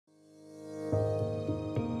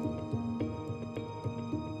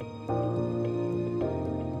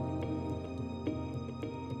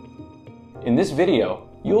In this video,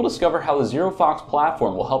 you will discover how the ZeroFOX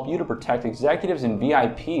platform will help you to protect executives and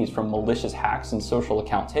VIPs from malicious hacks and social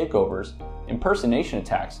account takeovers, impersonation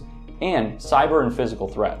attacks, and cyber and physical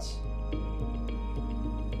threats.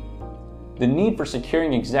 The need for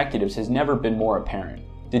securing executives has never been more apparent.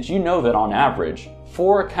 Did you know that on average,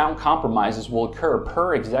 4 account compromises will occur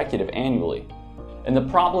per executive annually? And the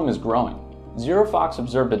problem is growing. ZeroFOX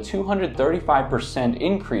observed a 235%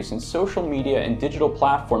 increase in social media and digital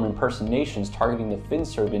platform impersonations targeting the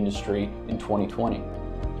FinServ industry in 2020.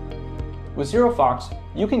 With ZeroFOX,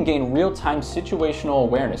 you can gain real-time situational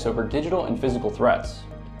awareness over digital and physical threats,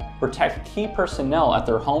 protect key personnel at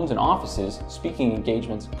their homes and offices, speaking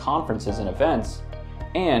engagements, conferences, and events,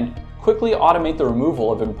 and quickly automate the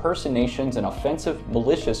removal of impersonations and offensive,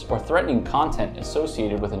 malicious, or threatening content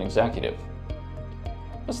associated with an executive.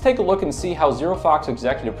 Let's take a look and see how ZeroFOX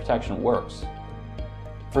Executive Protection works.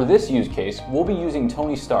 For this use case, we'll be using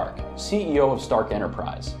Tony Stark, CEO of Stark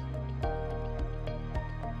Enterprise.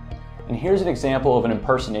 And here's an example of an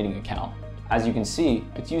impersonating account. As you can see,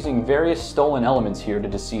 it's using various stolen elements here to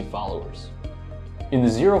deceive followers. In the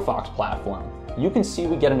ZeroFOX platform, you can see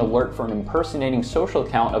we get an alert for an impersonating social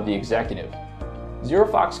account of the executive.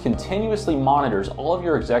 ZeroFOX continuously monitors all of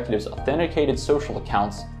your executives' authenticated social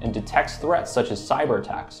accounts and detects threats such as cyber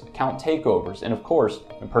attacks, account takeovers, and of course,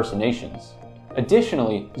 impersonations.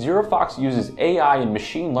 Additionally, ZeroFOX uses AI and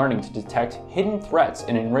machine learning to detect hidden threats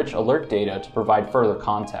and enrich alert data to provide further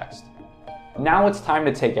context. Now it's time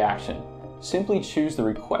to take action. Simply choose the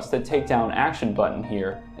Request a Takedown action button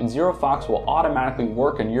here, and ZeroFOX will automatically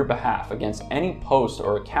work on your behalf against any post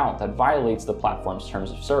or account that violates the platform's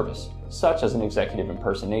terms of service, such as an executive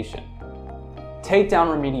impersonation. Takedown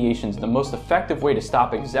remediation is the most effective way to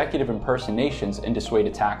stop executive impersonations and dissuade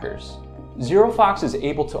attackers. ZeroFOX is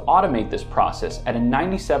able to automate this process at a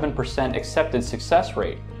 97% accepted success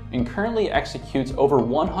rate and currently executes over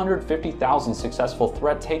 150,000 successful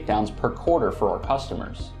threat takedowns per quarter for our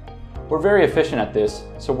customers. We're very efficient at this,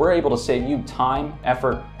 so we're able to save you time,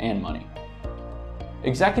 effort, and money.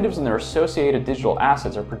 Executives and their associated digital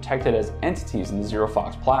assets are protected as entities in the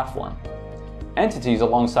ZeroFOX platform. Entities,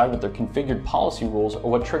 alongside with their configured policy rules, are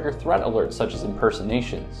what trigger threat alerts such as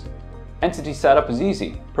impersonations. Entity setup is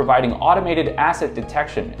easy, providing automated asset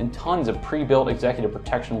detection and tons of pre-built executive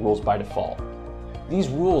protection rules by default. These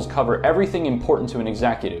rules cover everything important to an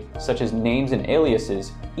executive, such as names and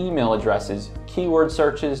aliases, email addresses, keyword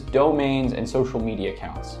searches, domains, and social media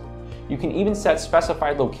accounts. You can even set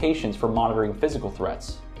specified locations for monitoring physical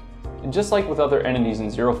threats. And just like with other entities in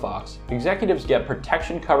ZeroFOX, executives get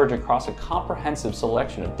protection coverage across a comprehensive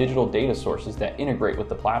selection of digital data sources that integrate with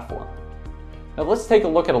the platform. Now let's take a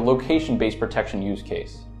look at a location-based protection use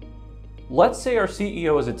case. Let's say our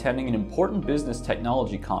CEO is attending an important business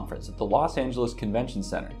technology conference at the Los Angeles Convention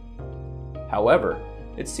Center. However,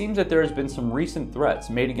 it seems that there has been some recent threats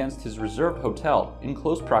made against his reserved hotel in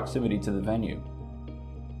close proximity to the venue.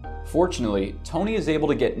 Fortunately, Tony is able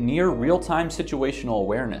to get near real-time situational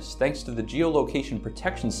awareness thanks to the geolocation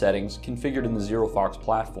protection settings configured in the ZeroFOX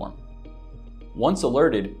platform. Once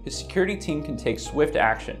alerted, his security team can take swift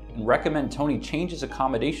action and recommend Tony change his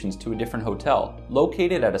accommodations to a different hotel,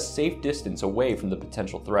 located at a safe distance away from the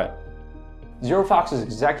potential threat. ZeroFOX's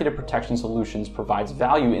executive protection solutions provides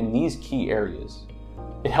value in these key areas.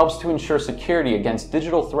 It helps to ensure security against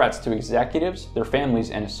digital threats to executives, their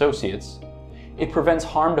families, and associates. It prevents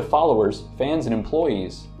harm to followers, fans, and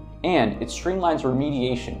employees. And it streamlines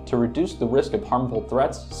remediation to reduce the risk of harmful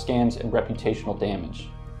threats, scams, and reputational damage.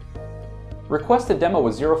 Request a demo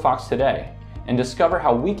with ZeroFOX today and discover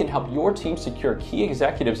how we can help your team secure key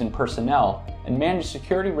executives and personnel and manage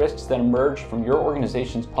security risks that emerge from your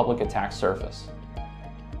organization's public attack surface.